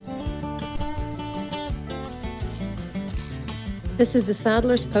This is the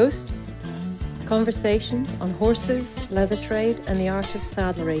Saddler's Post, conversations on horses, leather trade and the art of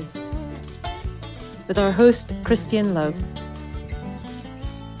saddlery, with our host, Christian Lowe.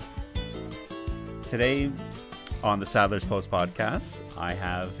 Today on the Saddler's Post podcast, I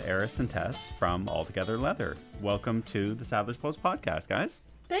have Ariss and Tess from Awl Together Leather. Welcome to the Saddler's Post podcast, guys.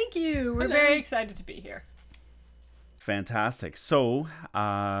 Thank you. We're very excited to be here. Fantastic. So,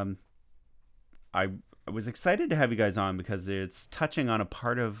 I was excited to have you guys on because it's touching on a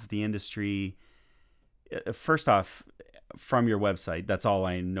part of the industry. First off, from your website, that's all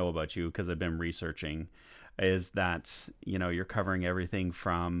I know about you because I've been researching, is that, you know, you're covering everything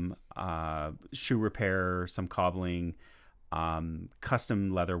from shoe repair, some cobbling,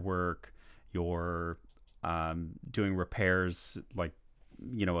 custom leather work. You're doing repairs, like,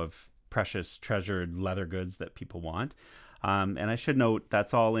 you know, of precious treasured leather goods that people want. And I should note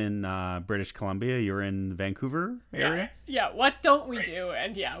that's all in British Columbia. You're in Vancouver area? Yeah, what don't we do?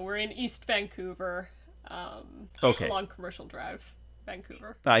 And yeah, we're in East Vancouver, along Commercial Drive,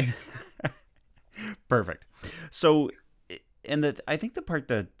 Vancouver. Perfect. So, and I think the part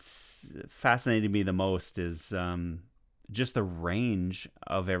that fascinated me the most is just the range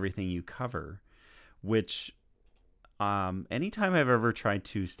of everything you cover, which anytime I've ever tried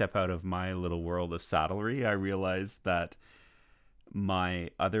to step out of my little world of saddlery, I realize that my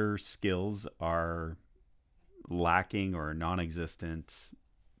other skills are lacking or non-existent,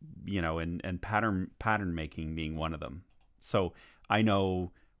 you know, and pattern making being one of them. So I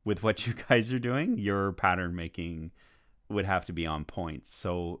know with what you guys are doing, your pattern making would have to be on point.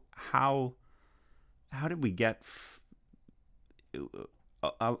 So how did we get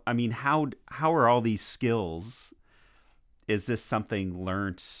I mean, how are all these skills? Is this something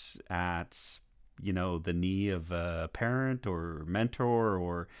learned at, you know, the knee of a parent or mentor,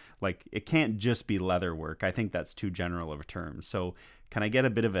 or like, it can't just be leather work. I think that's too general of a term. So can I get a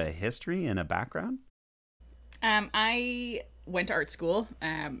bit of a history and a background? I went to art school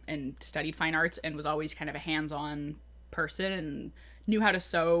and studied fine arts and was always kind of a hands-on person and knew how to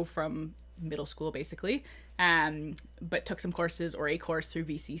sew from middle school, basically. But took some courses, or a course through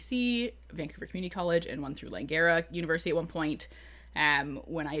VCC, Vancouver Community College, and one through Langara University at one point,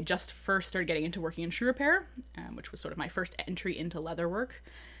 when I had just first started getting into working in shoe repair, which was sort of my first entry into leather work.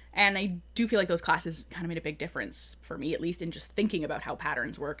 And I do feel like those classes kind of made a big difference for me, at least in just thinking about how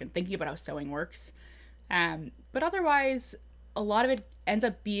patterns work and thinking about how sewing works. But otherwise, a lot of it ends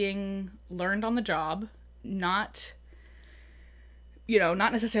up being learned on the job, not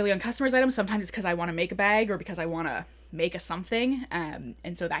necessarily on customers' items. Sometimes it's because I want to make a bag or because I want to make a something.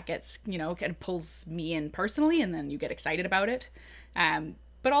 And so that gets, kind of pulls me in personally, and then you get excited about it.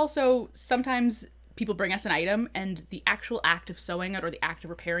 But also sometimes people bring us an item and the actual act of sewing it or the act of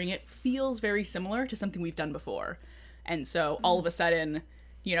repairing it feels very similar to something we've done before. And so all of a sudden,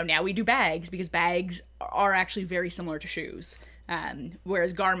 now we do bags because bags are actually very similar to shoes.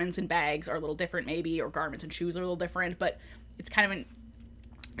 Whereas garments and bags are a little different maybe, or garments and shoes are a little different, but it's kind of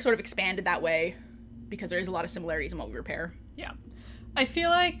sort of expanded that way because there is a lot of similarities in what we repair. Yeah. I feel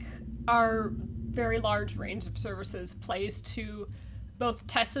like our very large range of services plays to both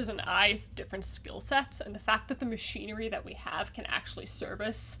Tess's and I's different skill sets, and the fact that the machinery that we have can actually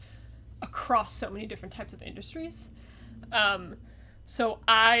service across so many different types of industries. So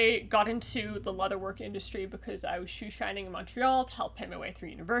I got into the leatherwork industry because I was shoe shining in Montreal to help pay my way through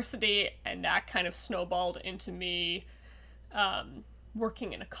university, and that kind of snowballed into me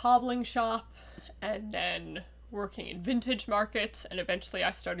working in a cobbling shop, and then working in vintage markets, and eventually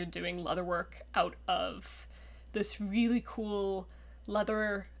I started doing leatherwork out of this really cool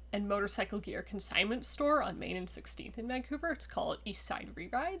leather and motorcycle gear consignment store on Main and 16th in Vancouver. It's called East Side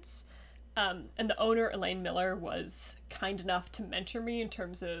Rerides. And the owner, Elaine Miller, was kind enough to mentor me in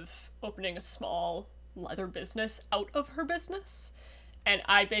terms of opening a small leather business out of her business. And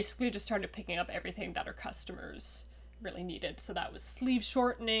I basically just started picking up everything that her customers really needed. So that was sleeve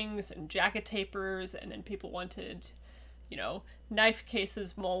shortenings and jacket tapers, and then people wanted, knife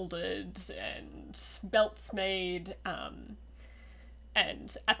cases molded and belts made.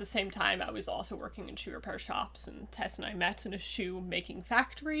 And at the same time, I was also working in shoe repair shops, and Tess and I met in a shoe making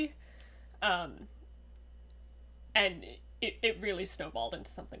factory. And it really snowballed into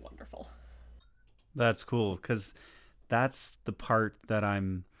something wonderful. That's cool, because that's the part that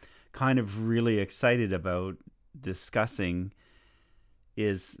I'm kind of really excited about discussing.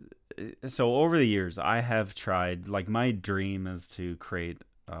 Is so over the years I have tried, like, my dream is to create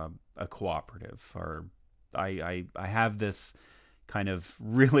a cooperative, or I have this kind of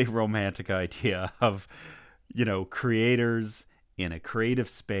really romantic idea of, creators in a creative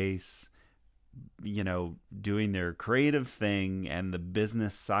space doing their creative thing, and the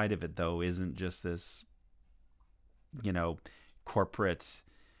business side of it though isn't just this, corporate,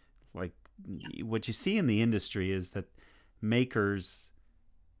 like what you see in the industry is that makers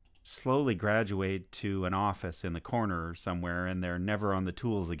slowly graduate to an office in the corner somewhere and they're never on the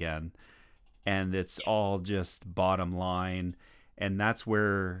tools again. And it's all just bottom line. And that's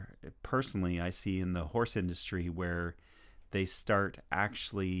where, personally, I see in the horse industry where they start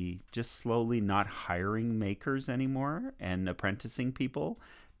actually just slowly not hiring makers anymore and apprenticing people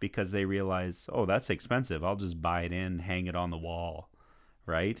because they realize, oh, that's expensive. I'll just buy it in, hang it on the wall,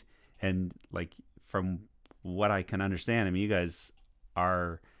 right? And like from what I can understand, I mean, you guys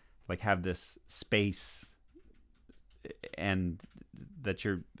are like have this space and that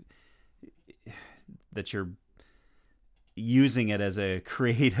you're using it as a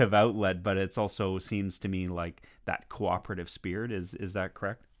creative outlet, but it's also seems to me like that cooperative spirit. Is that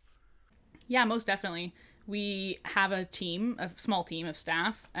correct? Yeah, most definitely. We have a small team of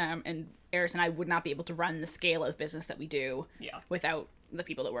staff, and Ariss and I would not be able to run the scale of business that we do without the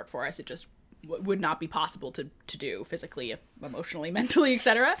people that work for us. It just would not be possible to do physically, emotionally, mentally,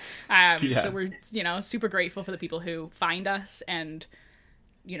 etc. So we're super grateful for the people who find us and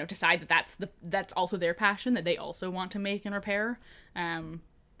decide that that's also their passion, that they also want to make and repair.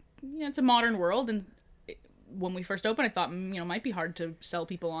 It's a modern world, and when we first opened, I thought it might be hard to sell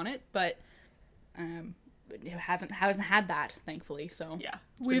people on it, but hasn't had that, thankfully. So yeah,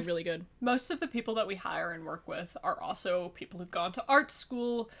 it's been really good. Most of the people that we hire and work with are also people who've gone to art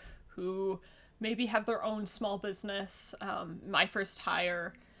school, who maybe have their own small business. My first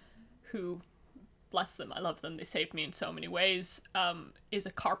hire, who, bless them, I love them, they saved me in so many ways, is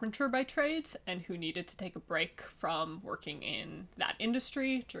a carpenter by trade and who needed to take a break from working in that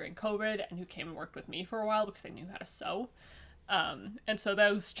industry during COVID, and who came and worked with me for a while because I knew how to sew. And so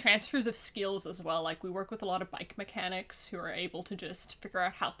those transfers of skills as well, like we work with a lot of bike mechanics who are able to just figure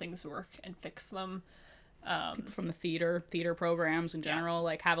out how things work and fix them. People from the theater programs in general,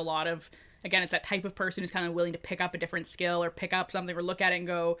 like have a lot of, again, it's that type of person who's kind of willing to pick up a different skill or pick up something or look at it and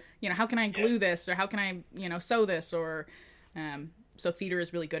go, how can I glue this, or how can I, sew this, or, so theater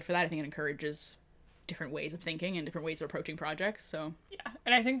is really good for that. I think it encourages different ways of thinking and different ways of approaching projects. So yeah,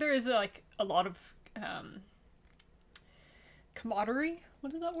 and I think there is like a lot of camaraderie.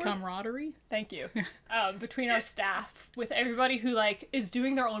 What is that word? Camaraderie. Thank you. Between our staff, with everybody who like is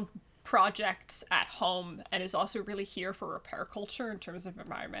doing their own projects at home and is also really here for repair culture in terms of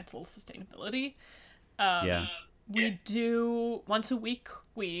environmental sustainability. We do once a week,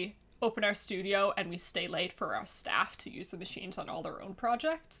 we open our studio and we stay late for our staff to use the machines on all their own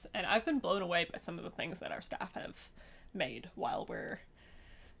projects, and I've been blown away by some of the things that our staff have made while we're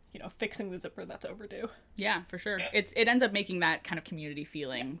fixing the zipper that's overdue. Yeah, for sure. It ends up making that kind of community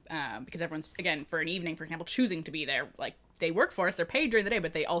feeling, because everyone's, again, for an evening, for example, choosing to be there. Like, they work for us, they're paid during the day,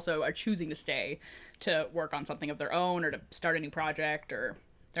 but they also are choosing to stay to work on something of their own or to start a new project, or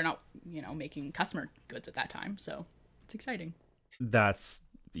they're not, making customer goods at that time. So it's exciting.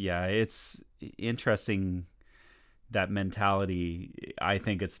 It's interesting, that mentality. I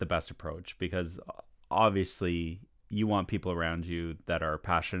think it's the best approach because obviously you want people around you that are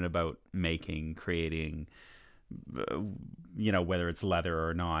passionate about making, creating, whether it's leather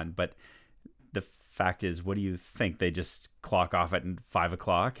or not. But the fact is, what do you think? They just clock off at 5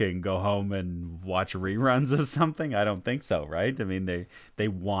 o'clock and go home and watch reruns of something? I don't think so, right? I mean, they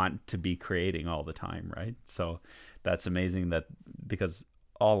want to be creating all the time, right? So that's amazing that because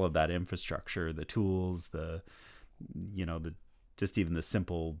all of that infrastructure, the tools, the just even the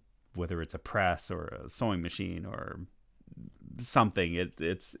simple, whether it's a press or a sewing machine or something,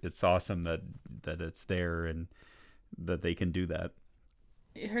 it's awesome that it's there and that they can do that.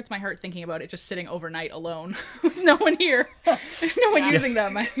 It hurts my heart thinking about it just sitting overnight alone with no one here, no one using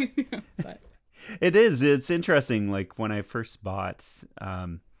them. But it's interesting. Like when I first bought,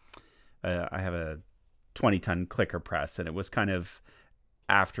 I have a 20-ton clicker press, and it was kind of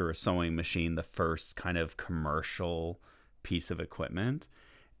after a sewing machine, the first kind of commercial piece of equipment.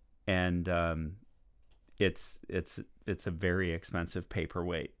 And it's a very expensive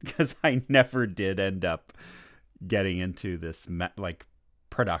paperweight because I never did end up getting into this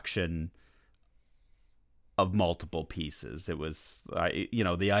production of multiple pieces. It was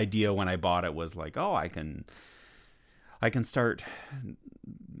the idea when I bought it was like, oh, I can start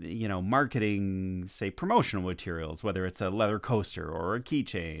marketing, say, promotional materials, whether it's a leather coaster or a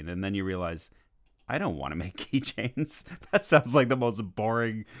keychain, and then you realize, I don't want to make keychains. That sounds like the most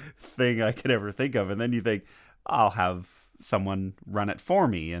boring thing I could ever think of. And then you think, I'll have someone run it for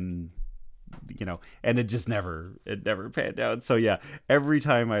me. And and it never panned out. So yeah, every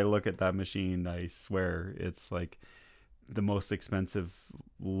time I look at that machine, I swear it's like the most expensive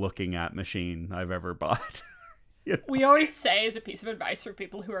looking at machine I've ever bought. We always say, as a piece of advice for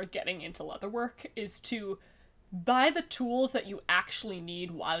people who are getting into leatherwork, is to buy the tools that you actually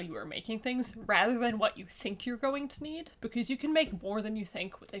need while you are making things, rather than what you think you're going to need, because you can make more than you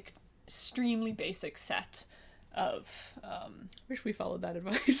think with an extremely basic set of Wish we followed that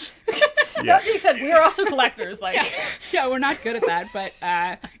advice. That being said, we are also collectors. Like, yeah, we're not good at that, but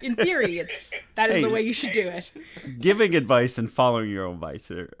in theory, that is the way you should do it. Giving advice and following your own advice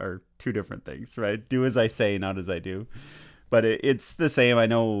are two different things, right? Do as I say, not as I do. But it's the same. I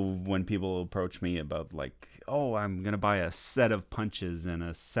know when people approach me about like, oh, I'm gonna buy a set of punches and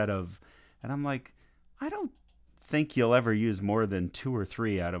and I'm like, I don't think you'll ever use more than 2 or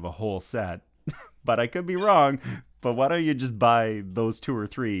 3 out of a whole set. But I could be wrong. But why don't you just buy those 2 or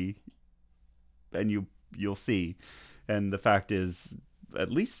 3 and you'll see. And the fact is,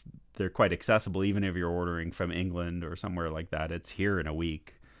 at least they're quite accessible, even if you're ordering from England or somewhere like that. It's here in a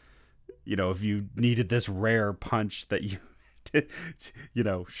week. If you needed this rare punch that you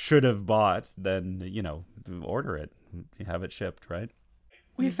should have bought, then order it. You have it shipped, right?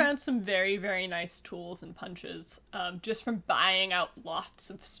 We found some very, very nice tools and punches just from buying out lots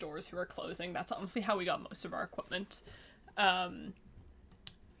of stores who are closing. That's honestly how we got most of our equipment. And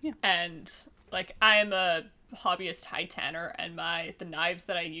like, I am a hobbyist high tanner, and the knives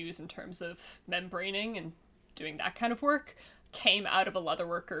that I use in terms of membraning and doing that kind of work came out of a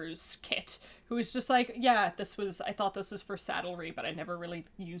leatherworker's kit, who was just like, yeah, I thought this was for saddlery, but I never really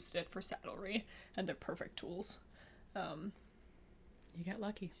used it for saddlery, and they're perfect tools. You got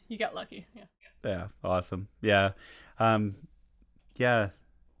lucky. Yeah. Yeah, awesome. Yeah. It's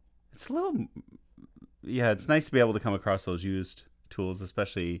a little, it's nice to be able to come across those used tools,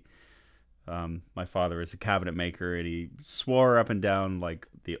 especially my father is a cabinet maker, and he swore up and down like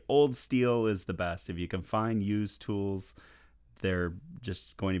the old steel is the best. If you can find used tools, they're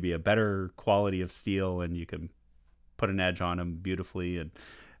just going to be a better quality of steel, and you can put an edge on them beautifully.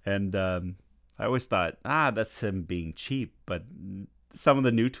 And I always thought, that's him being cheap. But some of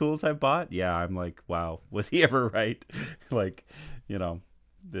the new tools I've bought, I'm like, wow, was he ever right? Like,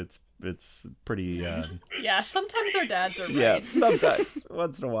 it's pretty. Sometimes our dads are right. Yeah, sometimes,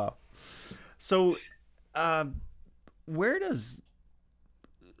 once in a while. So, where is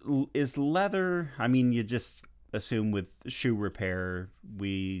leather? I mean, you just assume with shoe repair,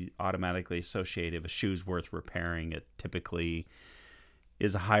 we automatically associate if a shoe's worth repairing, it typically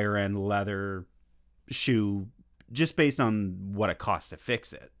is a higher end leather shoe just based on what it costs to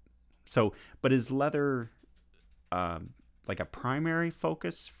fix it. So, but is leather like a primary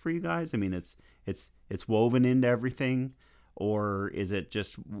focus for you guys? I mean, it's woven into everything, or is it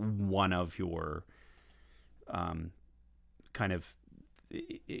just one of your kind of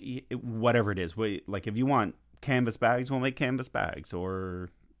whatever it is? Like, if you want canvas bags, we'll make canvas bags, or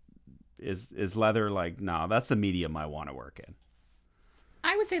is leather like, no, that's the medium I want to work in?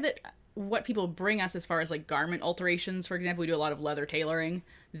 I would say that what people bring us as far as like garment alterations, for example, we do a lot of leather tailoring.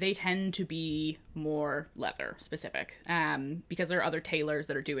 They tend to be more leather specific, because there are other tailors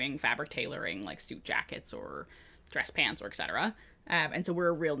that are doing fabric tailoring, like suit jackets or dress pants or etc. And so we're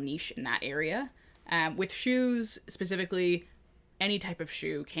a real niche in that area. With shoes specifically, any type of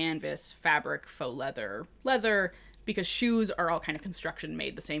shoe, canvas, fabric, faux leather, because shoes are all kind of construction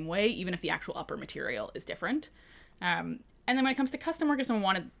made the same way, even if the actual upper material is different. And then when it comes to custom work, if someone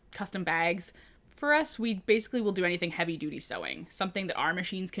wanted custom bags, for us, we basically will do anything heavy duty sewing. Something that our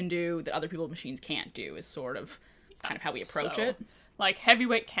machines can do that other people's machines can't do is sort of kind of how we approach it. Like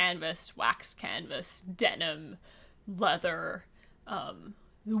heavyweight canvas, wax canvas, denim, leather. The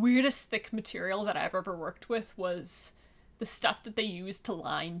weirdest thick material that I've ever worked with was the stuff that they use to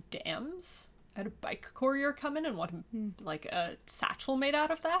line dams. I had a bike courier come in and want like a satchel made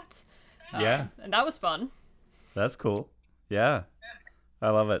out of that. And that was fun. That's cool. Yeah. I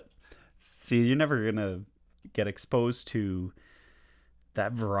love it. See, you're never going to get exposed to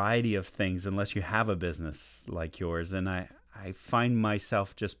that variety of things unless you have a business like yours. And I find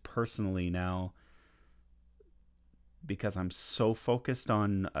myself just personally now, because I'm so focused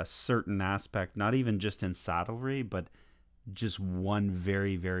on a certain aspect, not even just in saddlery, but just one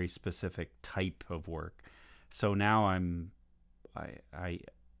very, very specific type of work. So now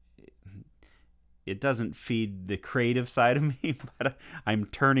it doesn't feed the creative side of me, but I'm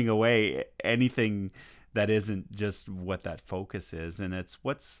turning away anything that isn't just what that focus is. And it's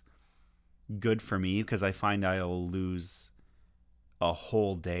what's good for me, because I find I'll lose a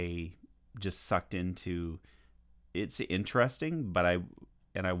whole day just sucked into it's interesting, but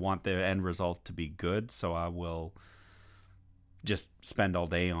and I want the end result to be good, so I will just spend all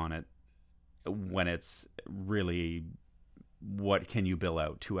day on it. When it's really, what can you bill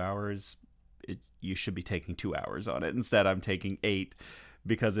out? 2 hours? You should be taking 2 hours on it. Instead, I'm taking 8,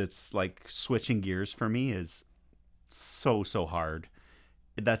 because it's like switching gears for me is so hard.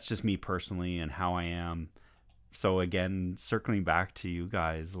 That's just me personally and how I am. So again, circling back to you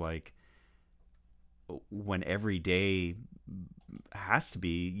guys, like, when every day has to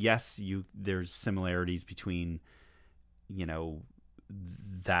be, yes, there's similarities between,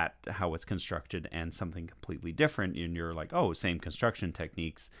 that how it's constructed and something completely different, and you're like, oh, same construction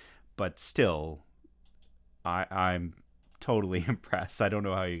techniques, but still, I'm totally impressed. I don't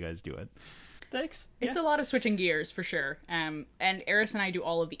know how you guys do it. Thanks. It's a lot of switching gears for sure. And Ariss and I do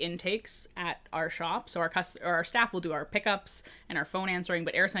all of the intakes at our shop. So our staff will do our pickups and our phone answering,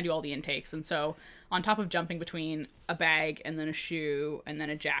 but Ariss and I do all the intakes. And so on top of jumping between a bag and then a shoe and then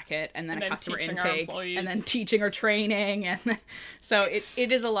a jacket and then a customer intake and then teaching or training, and so it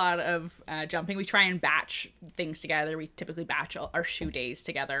is a lot of jumping. We try and batch things together. We typically batch our shoe days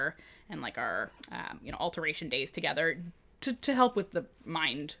together and like our alteration days together to help with the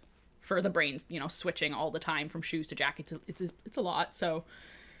mind. For the brain, switching all the time from shoes to jackets, it's a lot. So,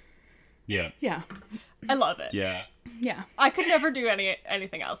 yeah, I love it. Yeah. I could never do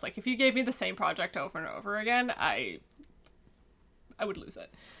anything else. Like, if you gave me the same project over and over again, I would lose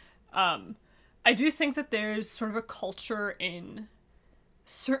it. I do think that there's sort of a culture in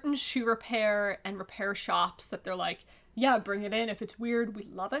certain shoe repair and repair shops that they're like, yeah, bring it in. If it's weird, we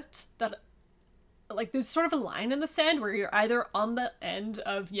love it. That. Like, there's sort of a line in the sand where you're either on the end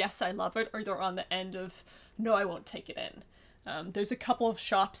of, yes, I love it, or you're on the end of, no, I won't take it in. There's a couple of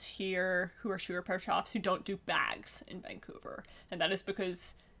shops here who are shoe repair shops who don't do bags in Vancouver. And that is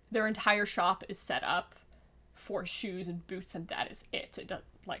because their entire shop is set up for shoes and boots, and that is it.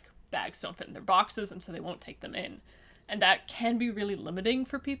 Bags don't fit in their boxes, and so they won't take them in. And that can be really limiting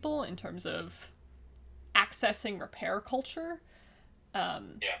for people in terms of accessing repair culture.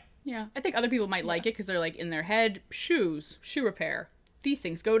 Yeah, I think other people might like it because they're like in their head, shoe repair. These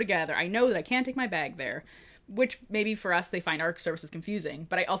things go together. I know that I can't take my bag there, which maybe for us, they find our services confusing.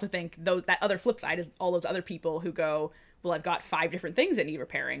 But I also think that other flip side is all those other people who go, well, I've got 5 different things that need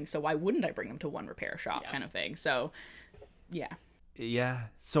repairing, so why wouldn't I bring them to one repair shop kind of thing? So, yeah. Yeah.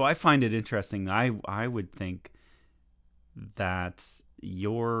 So I find it interesting. I would think that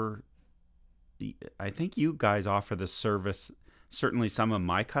I think you guys offer the service. Certainly some of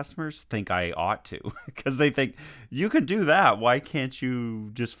my customers think I ought to, because they think, you can do that. Why can't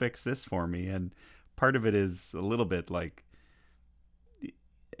you just fix this for me? And part of it is a little bit like,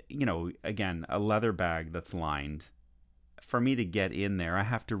 again, a leather bag that's lined. For me to get in there, I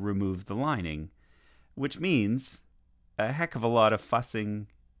have to remove the lining, which means a heck of a lot of fussing.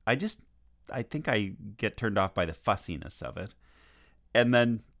 I think I get turned off by the fussiness of it. And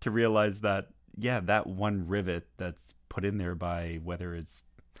then to realize that, that one rivet that's put in there by, whether it's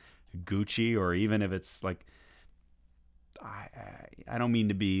Gucci or even if it's like, I don't mean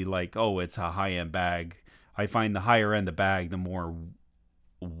to be like, oh, it's a high-end bag. I find the higher end the bag, the more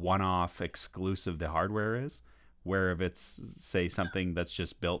one-off exclusive the hardware is. Where if it's, say, something that's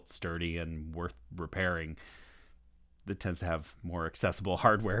just built sturdy and worth repairing, that tends to have more accessible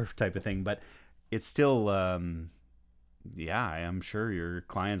hardware type of thing. But it's still, I'm sure your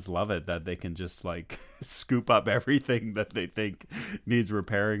clients love it that they can just like scoop up everything that they think needs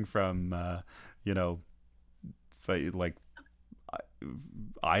repairing from, like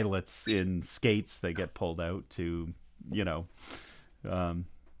eyelets in skates that get pulled out to,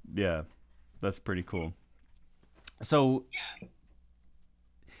 that's pretty cool. So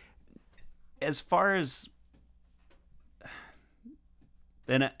as far as,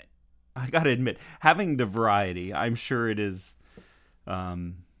 and I gotta admit, having the variety, I'm sure it is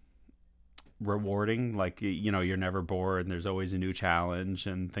rewarding. Like, you're never bored and there's always a new challenge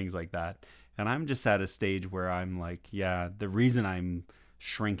and things like that. And I'm just at a stage where I'm like, the reason I'm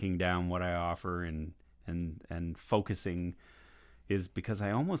shrinking down what I offer and focusing is because I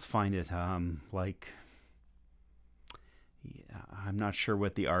almost find it I'm not sure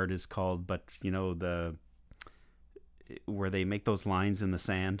what the art is called, but where they make those lines in the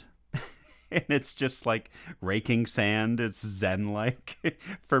sand. And it's just like raking sand. It's zen-like.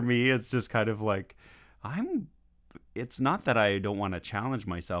 For me, it's just kind of like, it's not that I don't want to challenge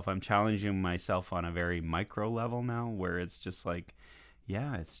myself. I'm challenging myself on a very micro level now, where it's just like,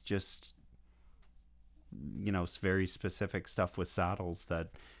 it's just, it's very specific stuff with saddles that,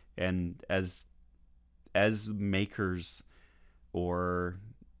 and as makers or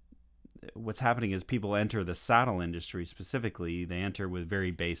what's happening is people enter the saddle industry specifically. They enter with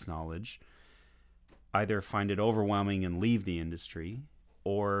very base knowledge, either find it overwhelming and leave the industry,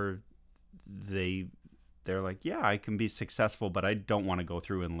 or they're like, yeah, I can be successful, but I don't want to go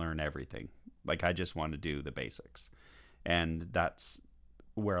through and learn everything. Like, I just want to do the basics. And that's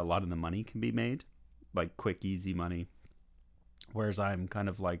where a lot of the money can be made, like quick, easy money. Whereas I'm kind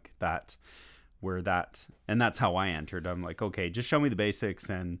of like that, and that's how I entered. I'm like, okay, just show me the basics,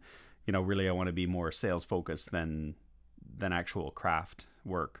 and really I want to be more sales focused than actual craft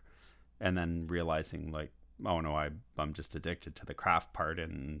work. And then realizing like, oh no, I'm just addicted to the craft part,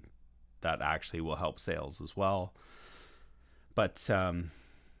 and that actually will help sales as well. But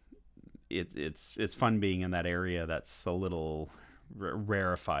it's fun being in that area that's a little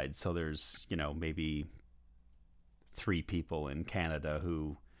rarefied. So there's maybe 3 people in Canada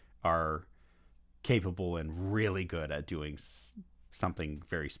who are capable and really good at doing something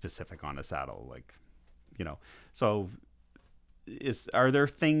very specific on a saddle, like so are there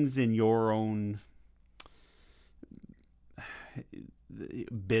things in your own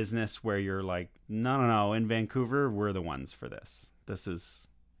business where you're like, no, in Vancouver we're the ones for this, this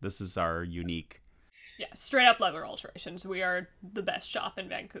is our unique? Yeah, straight up leather alterations. We are the best shop in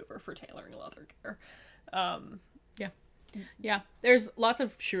Vancouver for tailoring leather gear. Yeah, there's lots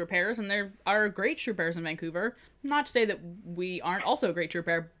of shoe repairs, and there are great shoe repairs in Vancouver. Not to say that we aren't also a great shoe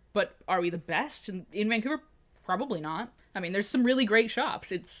repair, but are we the best in Vancouver? Probably not. I mean, there's some really great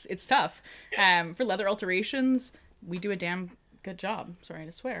shops. It's tough. For leather alterations, we do a damn good job. Sorry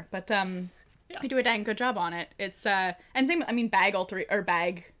to swear, but we do a dang good job on it. It's and same. I mean, bag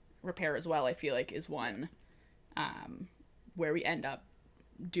repair as well. I feel like is one where we end up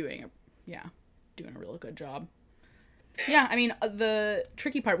doing a real good job. Yeah, I mean, the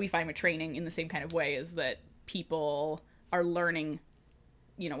tricky part we find with training in the same kind of way is that people are learning,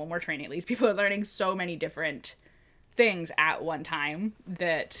 when we're training at least, people are learning so many different things at one time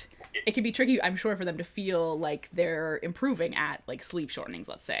that it can be tricky, I'm sure, for them to feel like they're improving at, like, sleeve shortenings,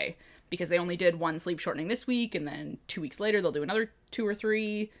 let's say, because they only did 1 sleeve shortening this week, and then 2 weeks later they'll do another 2 or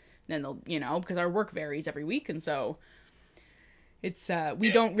 3, then they'll, because our work varies every week, and so it's, we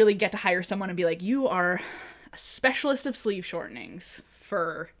don't really get to hire someone and be like, you are a specialist of sleeve shortenings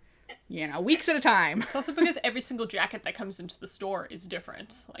for, weeks at a time. It's also because every single jacket that comes into the store is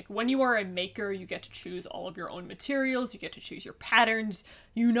different. Like, when you are a maker, you get to choose all of your own materials, you get to choose your patterns,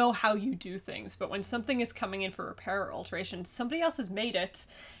 you know how you do things. But when something is coming in for repair or alteration, somebody else has made it,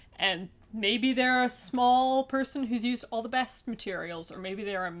 and maybe they're a small person who's used all the best materials, or maybe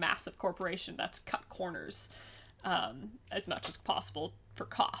they're a massive corporation that's cut corners as much as possible for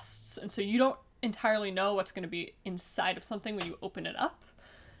costs. And so you don't entirely know what's going to be inside of something when you open it up,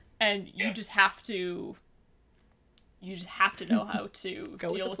 and you just have to know how to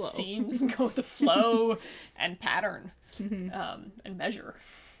deal with seams and go with the flow and pattern and measure.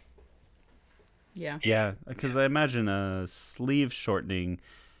 Yeah, because I imagine a sleeve shortening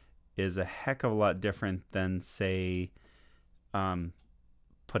is a heck of a lot different than, say,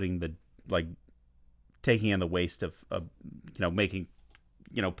 putting the, like, taking in the waste of making,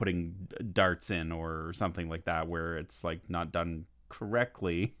 putting darts in or something like that, where it's like not done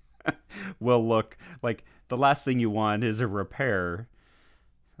correctly will look like the last thing you want is a repair.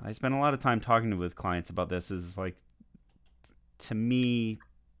 I spend a lot of time talking with clients about this. Is like, to me,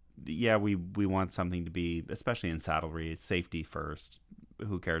 yeah, we want something to be, especially in saddlery, safety first.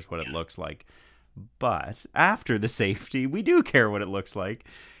 Who cares what it looks like? But after the safety, we do care what it looks like.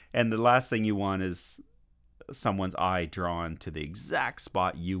 And the last thing you want is someone's eye drawn to the exact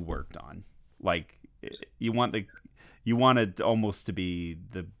spot you worked on. Like, you want it almost to be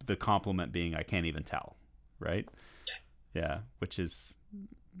the compliment being, I can't even tell, right? Yeah, which is,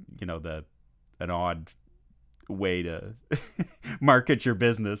 an odd way to market your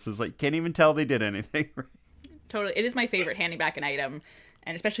business, is like, can't even tell they did anything. Totally. It is my favorite handing back an item,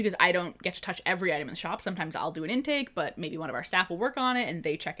 and especially because I don't get to touch every item in the shop. Sometimes I'll do an intake, but maybe one of our staff will work on it and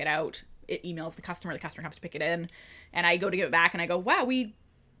they check it out. It emails the customer comes to pick it in, and I go to give it back and I go, wow,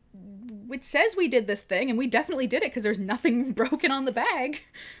 it says we did this thing, and we definitely did it because there's nothing broken on the bag,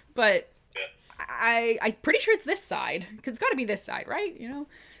 but I'm pretty sure it's this side, because it's got to be this side, right?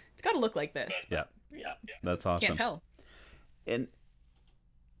 It's got to look like this. Yeah. That's awesome. Can't tell. And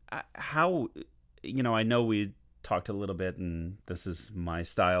how, I know we talked a little bit, and this is my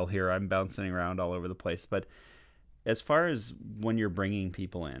style here, I'm bouncing around all over the place, but as far as when you're bringing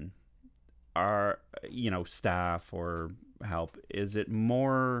people in, are, staff or help, is it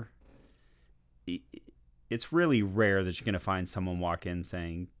more, it's really rare that you're going to find someone walk in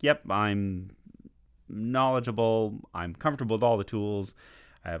saying, yep, I'm knowledgeable, I'm comfortable with all the tools,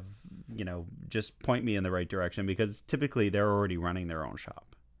 I have, just point me in the right direction, because typically they're already running their own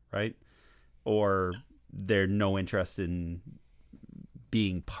shop, right? Or they're no interest in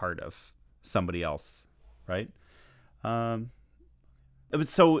being part of somebody else, right?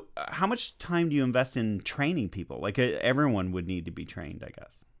 So how much time do you invest in training people? Like everyone would need to be trained, I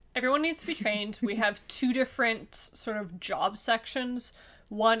guess. Everyone needs to be trained. We have two different sort of job sections.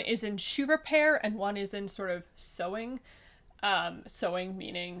 One is in shoe repair and one is in sort of sewing. Sewing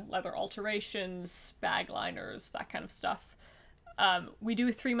meaning leather alterations, bag liners, that kind of stuff. We do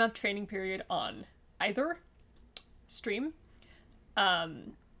a 3-month training period on either stream.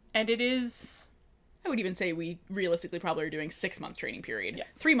 And it is... I would even say we realistically probably are doing 6-month training period. Yeah.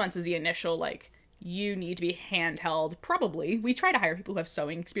 3 months is the initial, like, you need to be handheld. Probably. We try to hire people who have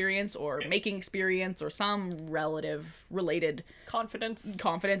sewing experience or making experience or some relative related confidence,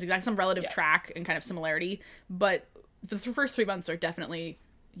 exactly, some relative track and kind of similarity. But the first 3 months are definitely,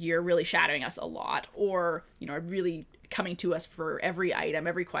 you're really shadowing us a lot, or, really coming to us for every item,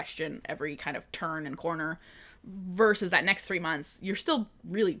 every question, every kind of turn and corner. Versus that next 3 months, you're still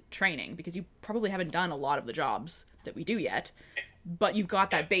really training because you probably haven't done a lot of the jobs that we do yet, but you've got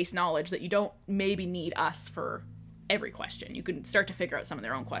that base knowledge that you don't maybe need us for every question. You can start to figure out some of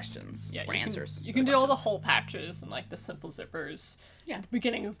their own questions or answers. You can do all the hole patches and like the simple zippers at the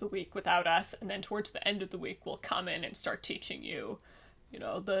beginning of the week without us, and then towards the end of the week we'll come in and start teaching you,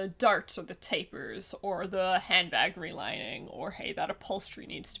 the darts or the tapers or the handbag relining, or hey, that upholstery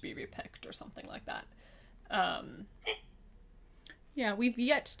needs to be repicked or something like that. Yeah, we've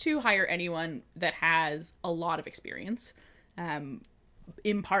yet to hire anyone that has a lot of experience,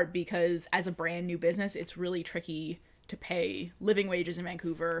 in part because as a brand new business, it's really tricky to pay living wages in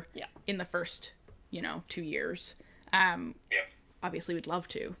Vancouver in the first, 2 years. Obviously, we'd love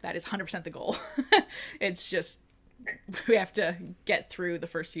to. That is 100% the goal. It's just, we have to get through the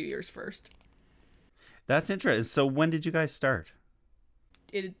first few years first. That's interesting. So when did you guys start?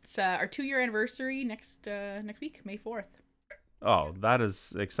 It's our 2-year anniversary next week, May 4th. Oh, that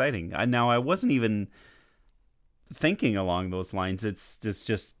is exciting. Now, I wasn't even thinking along those lines. It's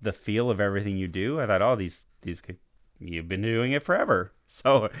just the feel of everything you do. I thought, these you've been doing it forever.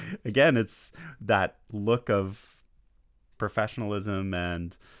 So again, it's that look of professionalism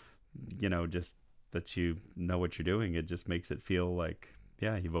and, just that you know what you're doing. It just makes it feel like,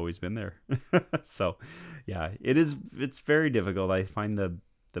 yeah, you've always been there. So, yeah, it's very difficult. I find the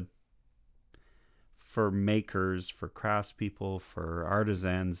for makers, for craftspeople, for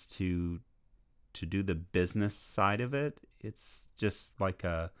artisans to do the business side of it, it's just like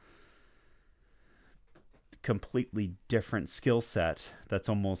a completely different skill set that's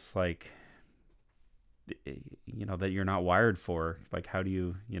almost like, that you're not wired for. Like, how do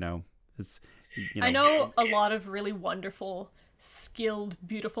you, it's, I know a lot of really wonderful, skilled,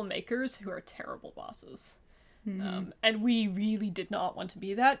 beautiful makers who are terrible bosses. And we really did not want to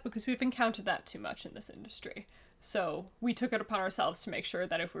be that, because we've encountered that too much in this industry. So we took it upon ourselves to make sure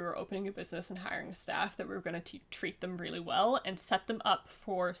that if we were opening a business and hiring a staff, that we were going to treat them really well and set them up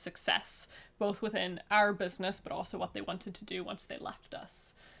for success, both within our business, but also what they wanted to do once they left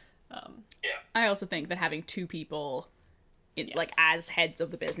us. I also think that having two people like as heads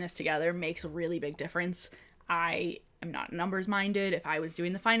of the business together makes a really big difference. I am not numbers minded. If I was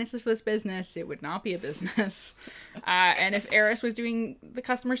doing the finances for this business, it would not be a business. And if Ariss was doing the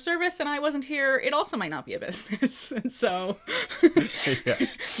customer service and I wasn't here, it also might not be a business. And so,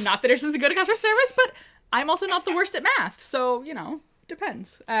 not that Ariss is good at customer service, but I'm also not the worst at math. So,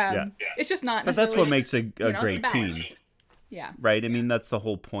 depends. It's just not. But that's what makes a great team. Yeah. Right. I mean, that's the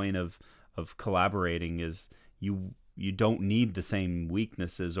whole point of collaborating is you don't need the same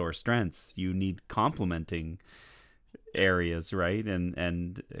weaknesses or strengths. You need complementing areas, right?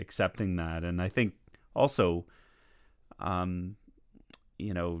 And accepting that. And I think also, in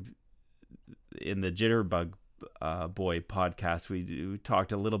the Jitterbug Boy podcast, we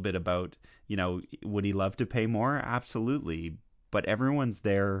talked a little bit about, would he love to pay more? Absolutely. But everyone's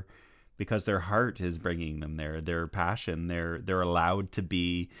there because their heart is bringing them there, their passion. They're allowed to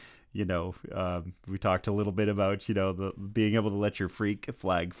be, we talked a little bit about, the being able to let your freak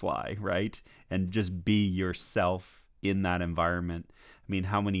flag fly, right? And just be yourself in that environment. I mean,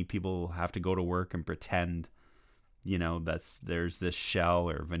 how many people have to go to work and pretend, there's this shell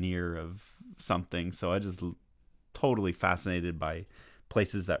or veneer of something. So I just totally fascinated by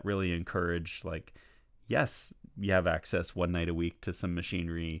places that really encourage, like, yes, you have access one night a week to some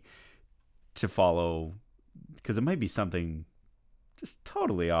machinery to follow, because it might be something just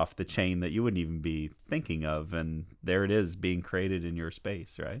totally off the chain that you wouldn't even be thinking of, and there it is being created in your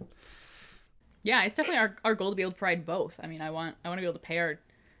space, right? Yeah, it's definitely our goal to be able to provide both. I mean, I want to be able to pay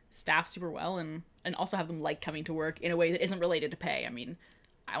staff super well and also have them like coming to work in a way that isn't related to pay. I mean,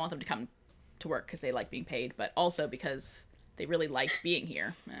 I want them to come to work because they like being paid, but also because they really like being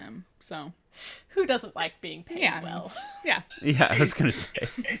here. So who doesn't like being paid well? Yeah. Yeah, I was gonna say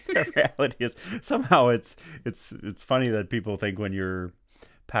the reality is somehow it's funny that people think when you're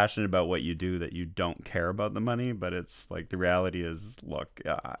passionate about what you do that you don't care about the money, but it's like the reality is, look,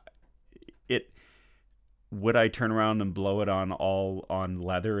 would I turn around and blow it on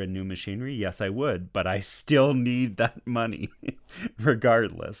leather and new machinery? Yes, I would, but I still need that money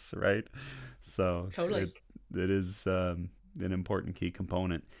regardless, right? So totally. it is an important key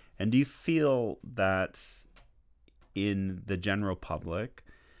component. And do you feel that in the general public,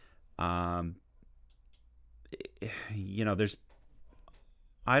 I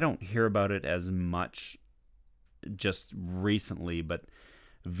don't hear about it as much just recently, but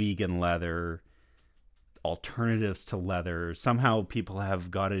vegan leather, alternatives to leather, somehow people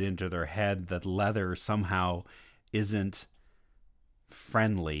have got it into their head that leather somehow isn't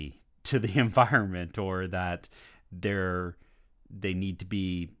friendly to the environment, or that they need to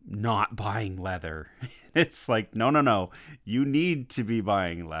be not buying leather. It's like, no, you need to be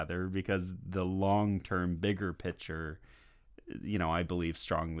buying leather because the long-term bigger picture, I believe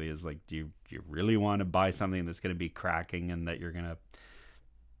strongly is like, do you really want to buy something that's going to be cracking and that you're going to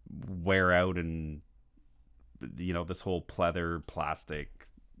wear out, and this whole pleather plastic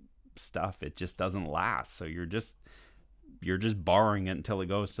stuff, it just doesn't last. So you're just borrowing it until it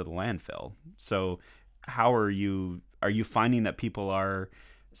goes to the landfill. So how are you finding that people are,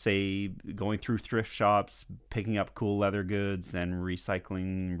 say, going through thrift shops, picking up cool leather goods and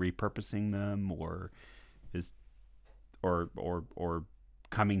recycling, repurposing them, or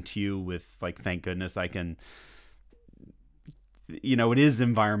coming to you with like, thank goodness I can, it is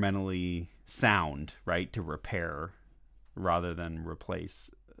environmentally sound, right, to repair rather than replace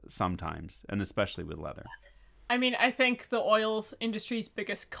sometimes, and especially with leather. I mean, I think the oils industry's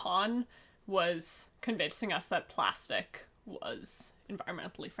biggest con was convincing us that plastic was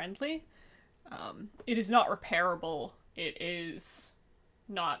environmentally friendly. It is not repairable. It does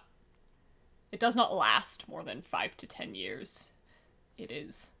not last more than 5 to 10 years. It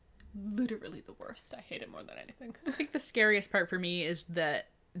is literally the worst. I hate it more than anything. I think the scariest part for me is that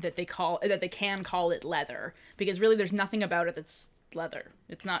they can call it leather, because really there's nothing about it that's leather.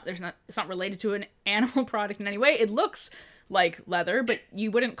 It's not related to an animal product in any way. It looks like leather, but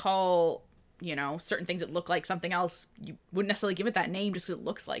you wouldn't call, certain things that look like something else, you wouldn't necessarily give it that name just because it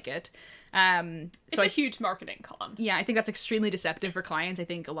looks like it. It's a huge marketing con. Yeah, I think that's extremely deceptive for clients. I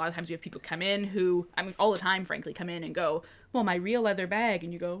think a lot of times we have people come in who, all the time, frankly, come in and go, well, my real leather bag.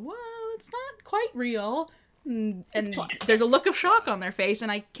 And you go, well, it's not quite real. And there's a look of shock on their face,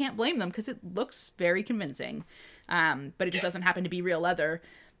 and I can't blame them because it looks very convincing. But it just doesn't happen to be real leather.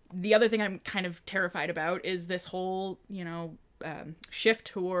 The other thing I'm kind of terrified about is this whole, shift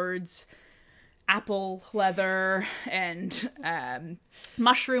towards apple leather and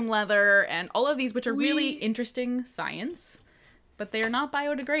mushroom leather and all of these, which are really interesting science, but they are not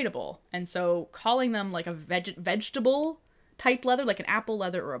biodegradable. And so calling them like a vegetable type leather, like an apple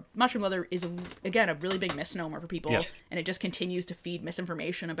leather or a mushroom leather, is again a really big misnomer for people. Yeah. And it just continues to feed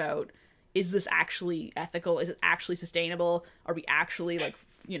misinformation about, is this actually ethical? Is it actually sustainable? Are we actually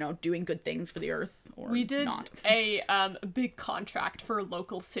doing good things for the earth, or not? We did a big contract for a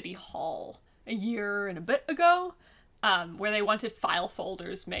local city hall a year and a bit ago, where they wanted file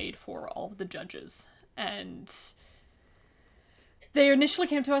folders made for all the judges. And they initially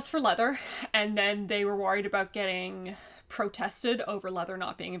came to us for leather, and then they were worried about getting protested over leather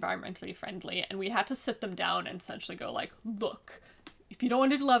not being environmentally friendly, and we had to sit them down and essentially go like, look, if you don't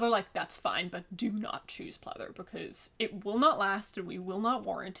want to do leather, that's fine, but do not choose pleather, because it will not last and we will not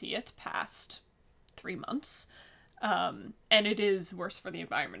warranty it past 3 months. And it is worse for the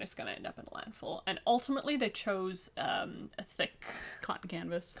environment. It's going to end up in a landfill. And ultimately they chose a thick cotton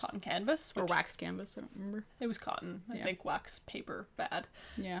canvas. Or wax canvas, I don't remember. It was cotton. I think wax paper, bad.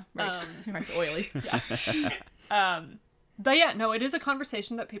 Yeah, right. Right, oily. Yeah. But yeah, no, it is a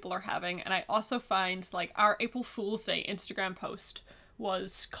conversation that people are having. And I also find our April Fool's Day Instagram post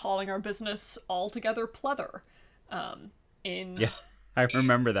was calling our business Awl Together Leather. Yeah, I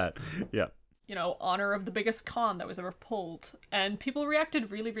remember that. Yeah. Honor of the biggest con that was ever pulled. And people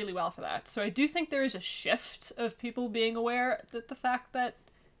reacted really, really well for that. So I do think there is a shift of people being aware that the fact that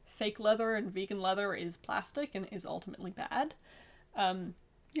fake leather and vegan leather is plastic and is ultimately bad.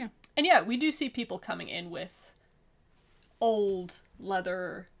 Yeah. And yeah, we do see people coming in with old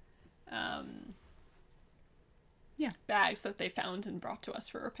leather bags that they found and brought to us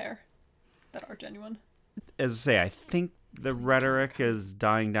for repair that are genuine. As I say, I think the rhetoric is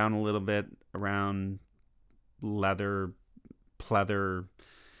dying down a little bit around leather, pleather.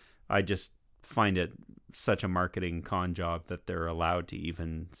 I just find it such a marketing con job that they're allowed to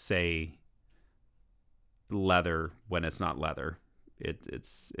even say leather when it's not leather.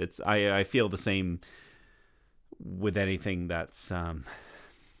 I feel the same with anything that's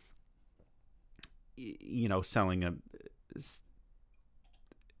selling a,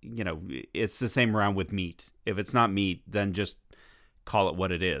 it's the same around with meat. If it's not meat, then just call it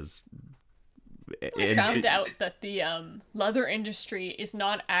what it is. I found out that the leather industry is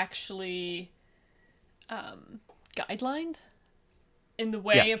not actually guidelined in the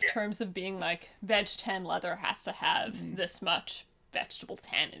way of terms of being like veg tan leather has to have this much vegetable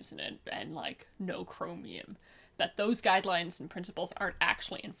tannins in it and like no chromium. That those guidelines and principles aren't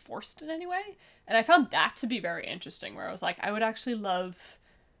actually enforced in any way. And I found that to be very interesting, where I was like, I would actually love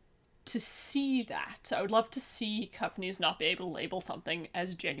to see that. I would love to see companies not be able to label something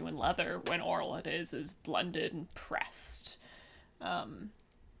as genuine leather when all it is blended and pressed.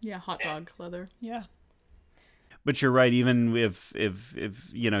 Hot dog leather. Yeah. But you're right. Even if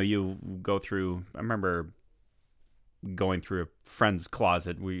you go through, I remember going through a friend's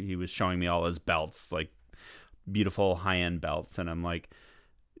closet where he was showing me all his belts, like beautiful high-end belts, and I'm like,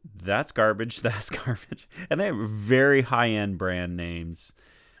 that's garbage. And they have very high-end brand names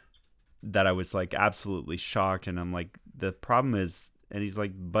that I was like absolutely shocked. And I'm like, the problem is, and he's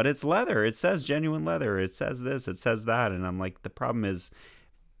like, but it's leather. It says genuine leather. It says this, it says that. And I'm like, the problem is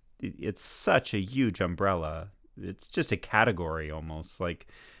it's such a huge umbrella. It's just a category almost. Like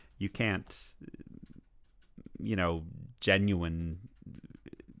you can't, genuine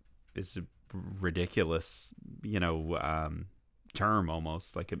is a ridiculous, term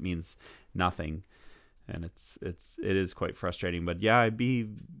almost. Like it means nothing. And it is quite frustrating. But yeah, I'd be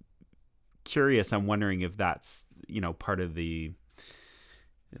curious. I'm wondering if that's part of the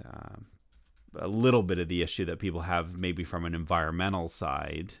a little bit of the issue that people have maybe from an environmental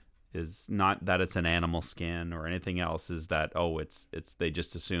side is not that it's an animal skin or anything else, is that it's they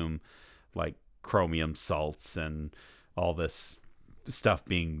just assume like chromium salts and all this stuff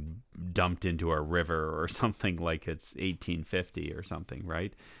being dumped into a river or something like it's 1850 or something,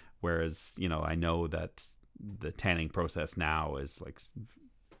 right? Whereas I know that the tanning process now is like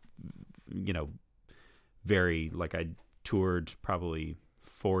very, like I toured probably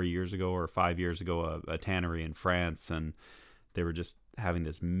 4 years ago or 5 years ago a tannery in France, and they were just having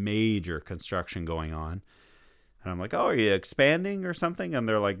this major construction going on, and I'm like, oh, are you expanding or something? And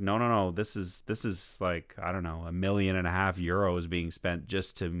they're like, no, this is like, I don't know, €1.5 million being spent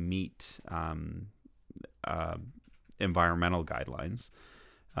just to meet environmental guidelines,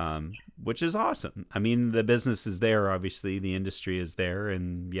 which is awesome. I mean, the business is there, obviously, the industry is there,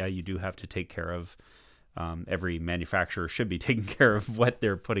 and yeah, you do have to take care of, every manufacturer should be taking care of what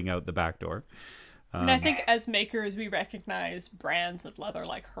they're putting out the back door. And I think as makers, we recognize brands of leather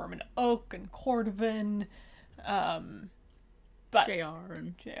like Herman Oak and Cordovan, but JR,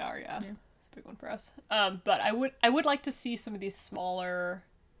 yeah, it's a big one for us. But I would like to see some of these smaller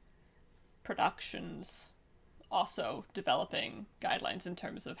productions also developing guidelines in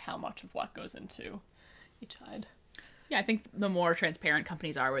terms of how much of what goes into each hide. Yeah, I think the more transparent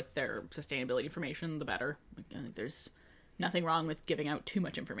companies are with their sustainability information, the better. I think there's nothing wrong with giving out too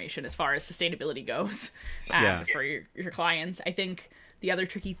much information as far as sustainability goes for your clients. I think the other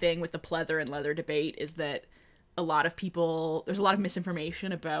tricky thing with the pleather and leather debate is that there's a lot of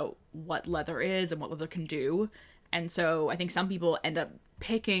misinformation about what leather is and what leather can do. And so I think some people end up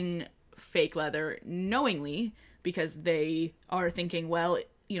picking fake leather knowingly because they are thinking, well,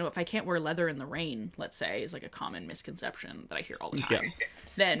 if I can't wear leather in the rain, let's say, is like a common misconception that I hear all the time. Yeah.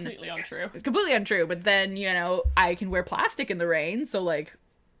 Then completely untrue. But then, I can wear plastic in the rain. So like,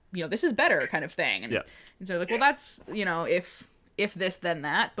 this is better kind of thing. And, and so like, well, that's, if this, then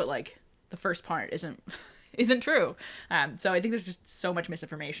that, but like the first part isn't true. So I think there's just so much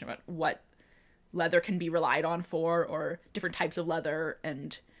misinformation about what leather can be relied on for, or different types of leather,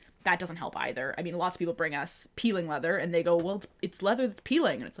 and that doesn't help either. I mean, lots of people bring us peeling leather and they go, well, it's leather that's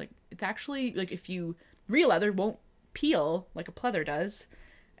peeling. And it's like, it's actually like, real leather won't peel like a pleather does.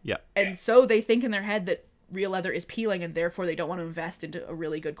 Yeah. And so they think in their head that real leather is peeling, and therefore they don't want to invest into a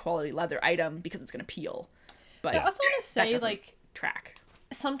really good quality leather item because it's going to peel. But I also want to say, like, track.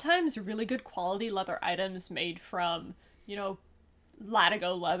 Sometimes really good quality leather items made from,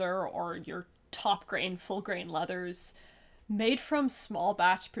 Latigo leather or your top grain, full grain leathers made from small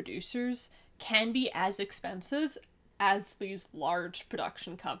batch producers can be as expensive as these large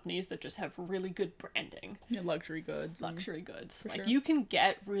production companies that just have really good branding. Yeah, luxury goods. Like, sure. you can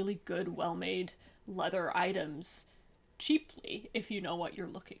get really good, well-made leather items cheaply if you know what you're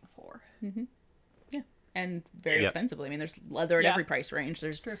looking for. Yeah. And very expensively. I mean, there's leather at every price range.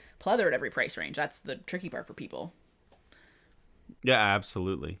 There's pleather at every price range. That's the tricky part for people. Yeah,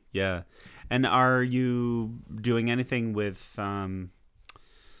 absolutely. Yeah. And are you doing anything with, I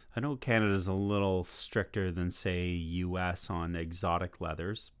know Canada's a little stricter than, say, US on exotic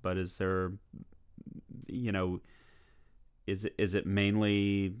leathers, but is there, you know, is it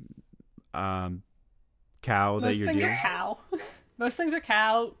mainly cow that you're doing? Most things are cow. Most things are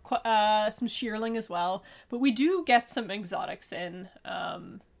cow, some shearling as well. But we do get some exotics in.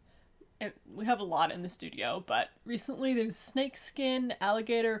 And we have a lot in the studio, but recently there was snake skin,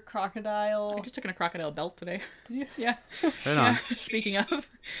 alligator, crocodile. I just took in a crocodile belt today. Did you? Yeah. Right on. Speaking of.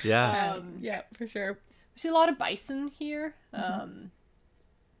 Yeah. Yeah, for sure. We see a lot of bison here.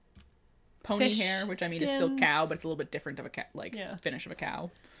 Pony Fish hair, which I mean is still cow, skins. but it's a little bit different of a finish of a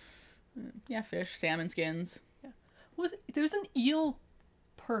cow. Yeah, fish, salmon skins. There's an eel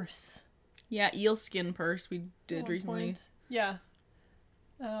purse. Yeah, eel skin purse we did at one recently. point. Yeah.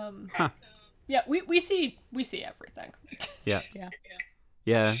 Yeah, we see everything. Yeah. Yeah.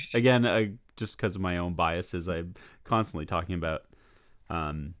 Yeah. Again, just because of my own biases, I'm constantly talking about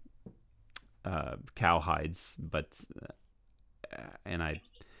cow hides, but and I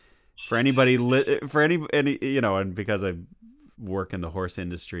for anybody for any you know, and because I work in the horse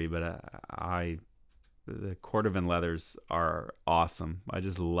industry, but the cordovan leathers are awesome. I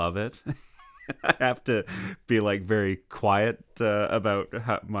just love it. I have to be like very quiet about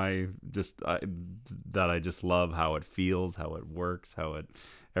how that I just love how it feels, how it works,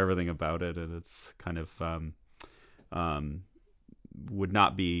 everything about it, and it's kind of would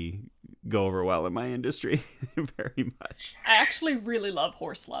not go over well in my industry very much. I actually really love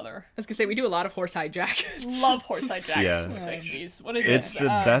horse leather. I was gonna say we do a lot of horsehide jackets. Love horsehide jackets Yeah. from the 60s. What is It's it? the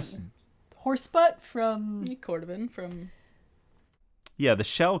best. Horse butt from... Cordovan from... Yeah, the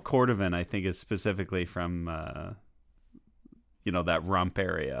shell cordovan I think is specifically from that rump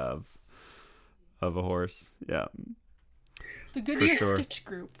area of a horse. Yeah. The Goodyear sure. Stitch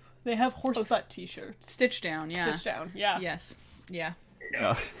Group. They have horse butt t-shirts. Stitch down, yeah. Stitch down, yeah. Yes. Yeah.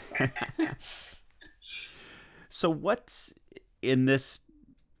 So what's in this,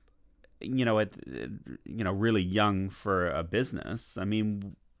 really young for a business? I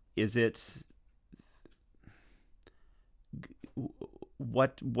mean, is it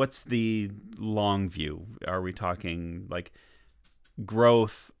what's the long view? Are we talking like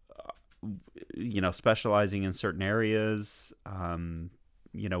growth, specializing in certain areas,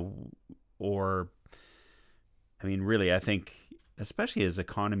 or I mean, really, I think especially as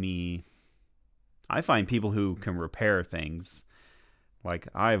economy, I find people who can repair things, like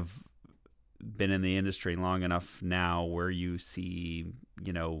I've been in the industry long enough now where you see,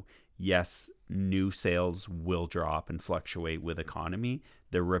 yes, new sales will drop and fluctuate with economy.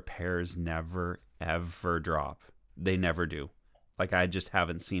 The repairs never, ever drop. They never do. Like, I just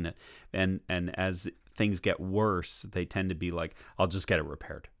haven't seen it. And as things get worse, they tend to be like, I'll just get it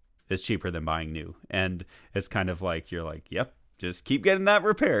repaired. It's cheaper than buying new. And it's kind of like, you're like, yep, just keep getting that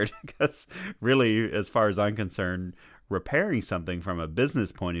repaired. Because really, as far as I'm concerned, repairing something from a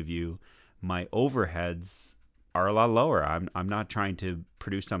business point of view, my overheads are a lot lower. I'm not trying to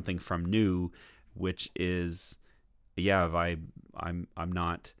produce something from new, which is, if I'm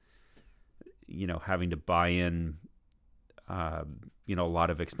not, having to buy in, a lot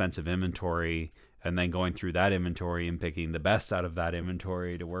of expensive inventory and then going through that inventory and picking the best out of that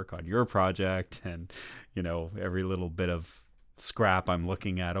inventory to work on your project. And, every little bit of scrap I'm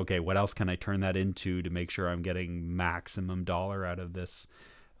looking at, okay, what else can I turn that into to make sure I'm getting maximum dollar out of this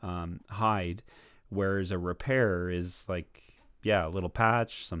hide? Whereas a repair is like, a little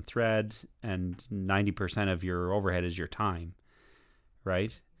patch, some thread, and 90% of your overhead is your time,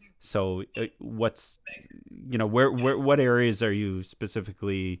 right? So what areas are you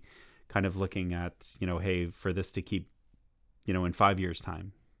specifically kind of looking at, hey, for this to keep, in 5 years'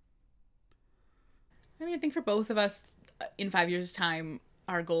 time? I mean, I think for both of us, in 5 years' time,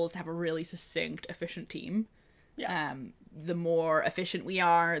 our goal is to have a really succinct, efficient team. Yeah. The more efficient we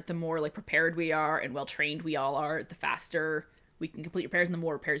are, the more like prepared we are and well trained we all are, the faster we can complete repairs and the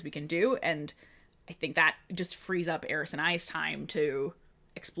more repairs we can do. And I think that just frees up Ariss and I's time to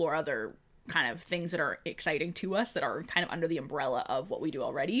explore other kind of things that are exciting to us, that are kind of under the umbrella of what we do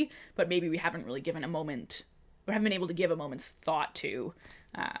already, but maybe we haven't really given a moment, or haven't been able to give a moment's thought to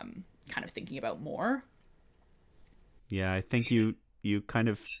kind of thinking about more. Yeah, I think you kind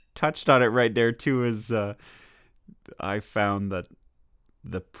of touched on it right there too, is I found that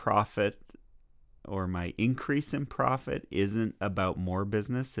the profit or my increase in profit isn't about more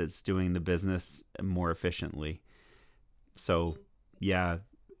business. It's doing the business more efficiently. So yeah,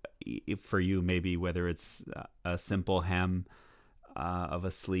 for you, maybe whether it's a simple hem of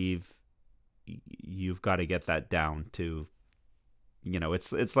a sleeve, you've got to get that down to,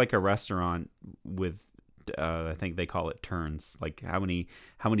 it's like a restaurant with, I think they call it turns. Like how many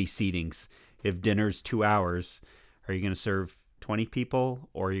seatings? If dinner's 2 hours, are you going to serve 20 people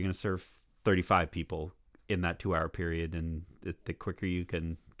or are you going to serve 35 people in that 2 hour period? And the quicker you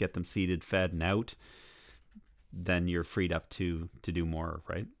can get them seated, fed, and out, then you're freed up to do more,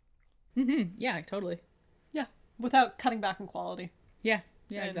 right? Mm-hmm. Yeah, totally. Yeah, without cutting back on quality. Yeah,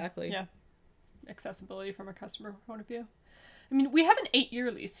 exactly. Yeah, accessibility from a customer point of view. I mean, we have an 8-year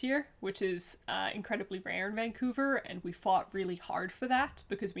lease here, which is incredibly rare in Vancouver, and we fought really hard for that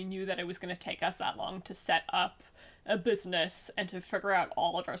because we knew that it was going to take us that long to set up a business and to figure out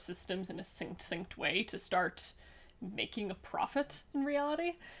all of our systems in a synced way to start making a profit in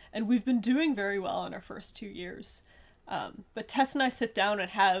reality. And we've been doing very well in our first 2 years. But Tess and I sit down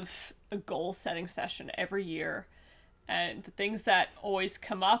and have a goal setting session every year. And the things that always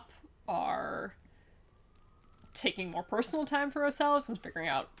come up are taking more personal time for ourselves and figuring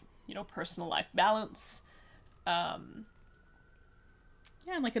out, personal life balance. And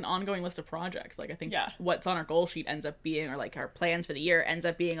like an ongoing list of projects. Like I think Yeah. what's on our goal sheet ends up being, or like our plans for the year ends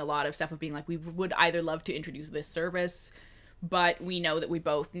up being a lot of stuff of being like, we would either love to introduce this service, but we know that we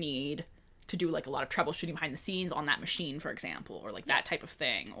both need to do like a lot of troubleshooting behind the scenes on that machine, for example, or like that type of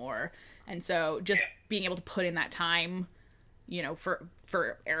thing. And so just being able to put in that time, for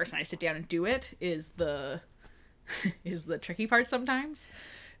Ariss and I to sit down and do it is the tricky part sometimes.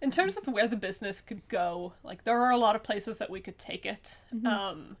 In terms of where the business could go, like there are a lot of places that we could take it.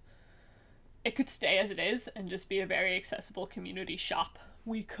 Mm-hmm. It could stay as it is and just be a very accessible community shop.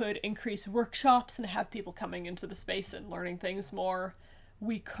 We could increase workshops and have people coming into the space and learning things more.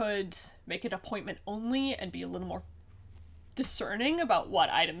 We could make it appointment only and be a little more discerning about what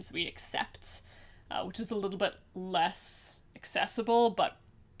items we accept, which is a little bit less accessible, but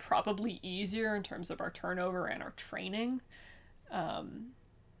probably easier in terms of our turnover and our training.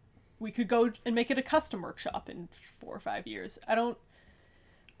 We could go and make it a custom workshop in 4 or 5 years.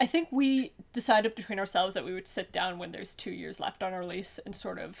 I think we decided between ourselves that we would sit down when there's 2 years left on our lease and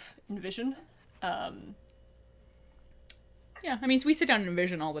sort of envision. Yeah, I mean, we sit down and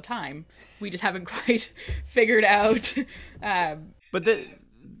envision all the time. We just haven't quite figured out. But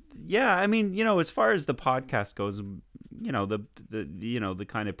I mean, as far as the podcast goes, the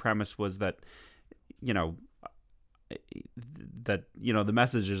kind of premise was that, the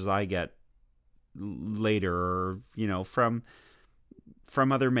messages I get later are,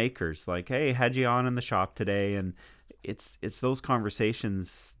 from other makers, like, hey, had you on in the shop today? And it's those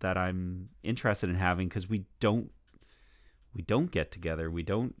conversations that I'm interested in having, because we don't get together.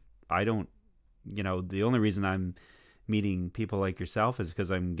 I don't, the only reason I'm meeting people like yourself is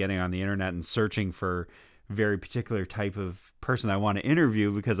because I'm getting on the internet and searching for very particular type of person I want to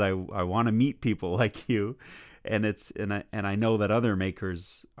interview, because I want to meet people like you. And I know that other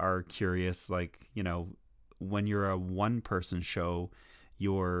makers are curious, like, when you're a one person show,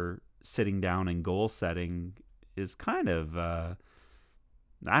 your sitting down and goal setting is kind of, I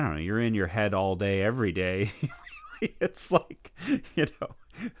don't know, you're in your head all day, every day. It's like,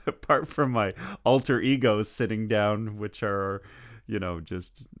 apart from my alter egos sitting down, which are,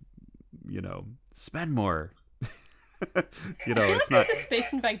 just, spend more. I feel like it's there's not a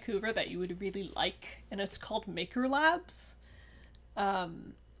space in Vancouver that you would really like, and it's called Maker Labs.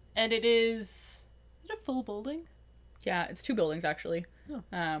 And it is it a full building? Yeah, it's 2 buildings actually. Oh.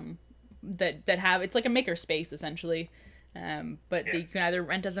 That have, it's like a maker space essentially. But you can either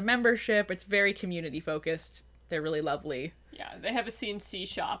rent as a membership. It's very community focused. They're really lovely. Yeah, they have a CNC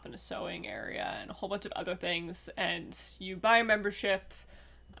shop and a sewing area and a whole bunch of other things, and you buy a membership,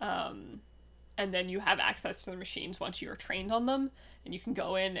 and then you have access to the machines once you're trained on them, and you can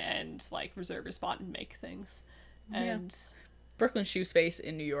go in and like reserve your spot and make things. And Brooklyn Shoe Space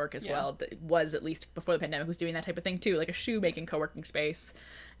in New York as well, that was, at least before the pandemic, was doing that type of thing too, like a shoe making co-working space.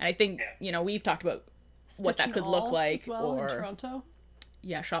 And I think we've talked about what that could look like, as well, or in Toronto.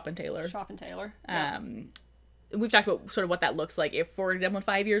 Shop and Taylor. We've talked about sort of what that looks like if, for example, in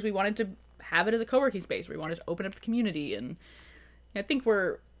 5 years we wanted to have it as a co-working space, we wanted to open up the community. And I think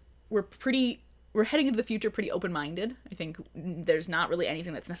we're heading into the future pretty open-minded. I think there's not really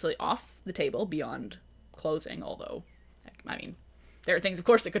anything that's necessarily off the table beyond closing, although, I mean, there are things, of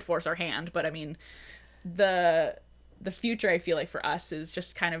course, that could force our hand, but I mean, the future, I feel like, for us is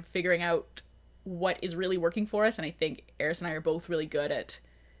just kind of figuring out what is really working for us. And I think Ariss and I are both really good at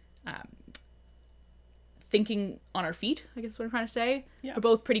thinking on our feet, I guess is what I'm trying to say. Yeah. We're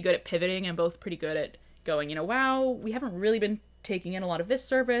both pretty good at pivoting and both pretty good at going, you know, wow, we haven't really been taking in a lot of this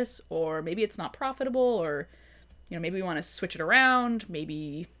service, or maybe it's not profitable, or, you know, maybe we want to switch it around,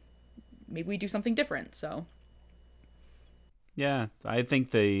 maybe we do something different. So yeah, I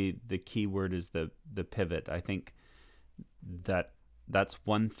think the key word is the pivot. I think that's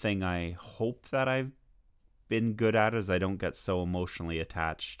one thing I hope that I've been good at, is I don't get so emotionally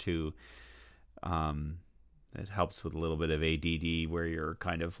attached to it helps with a little bit of ADD, where you're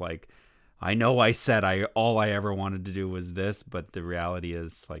kind of like, I know I said all I ever wanted to do was this, but the reality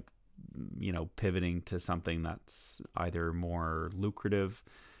is, like, you know, pivoting to something that's either more lucrative,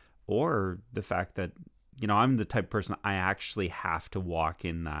 or the fact that, you know, I'm the type of person, I actually have to walk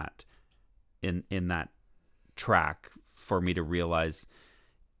in that track for me to realize,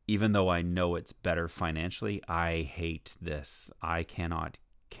 even though I know it's better financially, I hate this. I cannot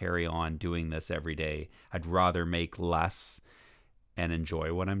carry on doing this every day. I'd rather make less and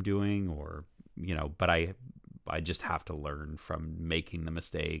enjoy what I'm doing, or, you know, but I just have to learn from making the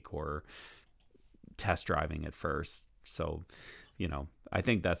mistake or test driving it first. So, you know, I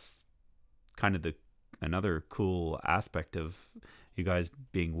think that's kind of another cool aspect of you guys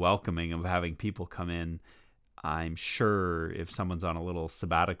being welcoming, of having people come in. I'm sure if someone's on a little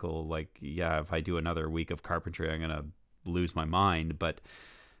sabbatical, like, yeah, if I do another week of carpentry, I'm going to lose my mind. But,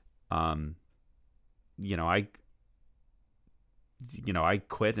 you know, I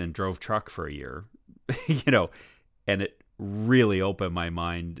quit and drove truck for a year, you know, and it really opened my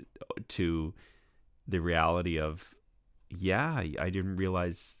mind to the reality of, yeah, I didn't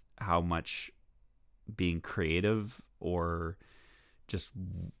realize how much being creative or just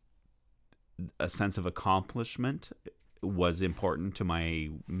a sense of accomplishment was important to my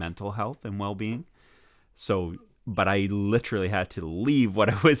mental health and well-being. So, but I literally had to leave what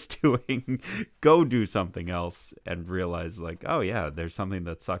I was doing, go do something else, and realize, like, oh yeah, there's something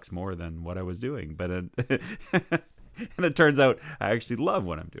that sucks more than what I was doing. But and it turns out I actually love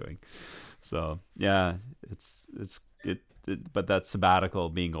what I'm doing. So yeah, but that sabbatical,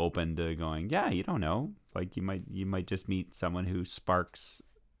 being open to going, yeah, you don't know, like, you might just meet someone who sparks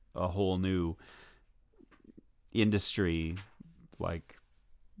a whole new industry, like,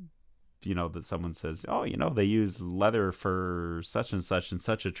 you know, that someone says, oh, you know, they use leather for such and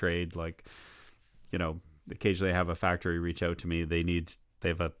such a trade. Like, you know, occasionally I have a factory reach out to me. They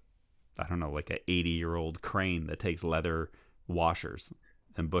have a, I don't know, like a 80-year-old crane that takes leather washers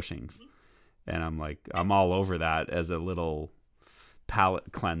and bushings. And I'm like, I'm all over that as a little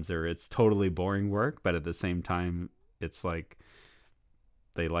palette cleanser. It's totally boring work, but at the same time, it's like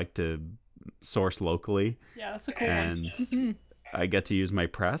they like to source locally. Yeah, that's a cool one. And I get to use my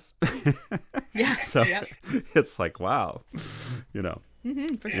press. yeah, so yep. It's like, wow, you know.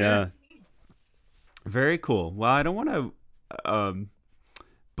 For sure. Yeah, very cool. Well, I don't want to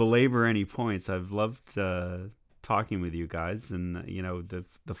belabor any points. I've loved talking with you guys, and, you know,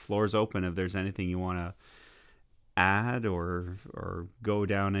 the floor's open if there's anything you want to add or go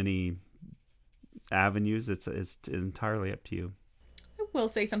down any avenues. It's entirely up to you. Will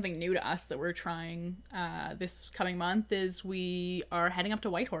say something new to us that we're trying this coming month is we are heading up to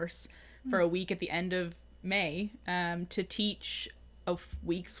Whitehorse for a week at the end of May to teach a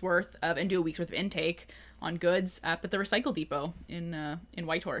week's worth of and do a week's worth of intake on goods up at the recycle depot in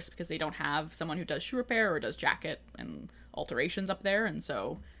Whitehorse, because they don't have someone who does shoe repair or does jacket and alterations up there. And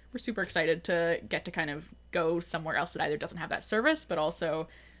so we're super excited to get to kind of go somewhere else that either doesn't have that service, but also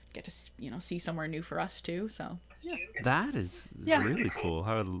get to, you know, see somewhere new for us too. So yeah, that is really cool.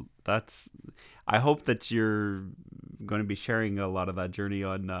 I hope that you're going to be sharing a lot of that journey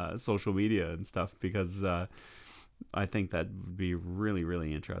on social media and stuff, because I think that would be really,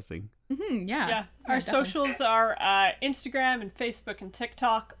 really interesting. Mm-hmm, yeah. Our definitely. socials are Instagram and Facebook and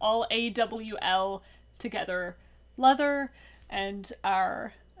TikTok, all AWL Together Leather, and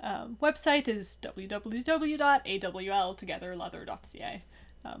our website is www.awltogetherleather.ca.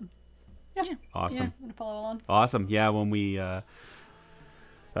 Yeah. Awesome. Yeah, I'm gonna follow along. Awesome. Yeah, when we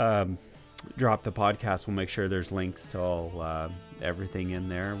drop the podcast, we'll make sure there's links to all everything in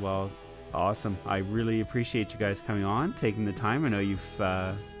there. Well, awesome. I really appreciate you guys coming on, taking the time. I know you've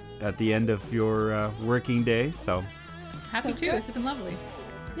at the end of your working day, so happy to. This has been lovely.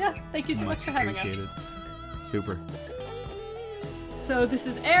 Yeah, thank you so much for having us. Super. So this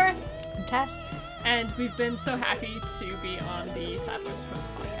is Ariss and Tess, and we've been so happy to be on the Saddler's Post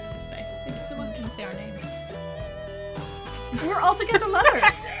podcast today. Thank you so much. Didn't say our name. We're all together leather.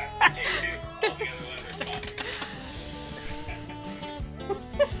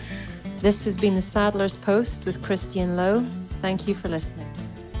 This has been the Saddler's Post with Christian Lowe. Thank you for listening.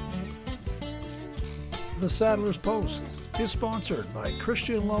 The Saddler's Post is sponsored by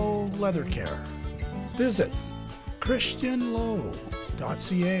Christian Lowe Leather Care. Visit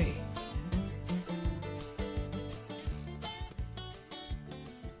christianlowe.ca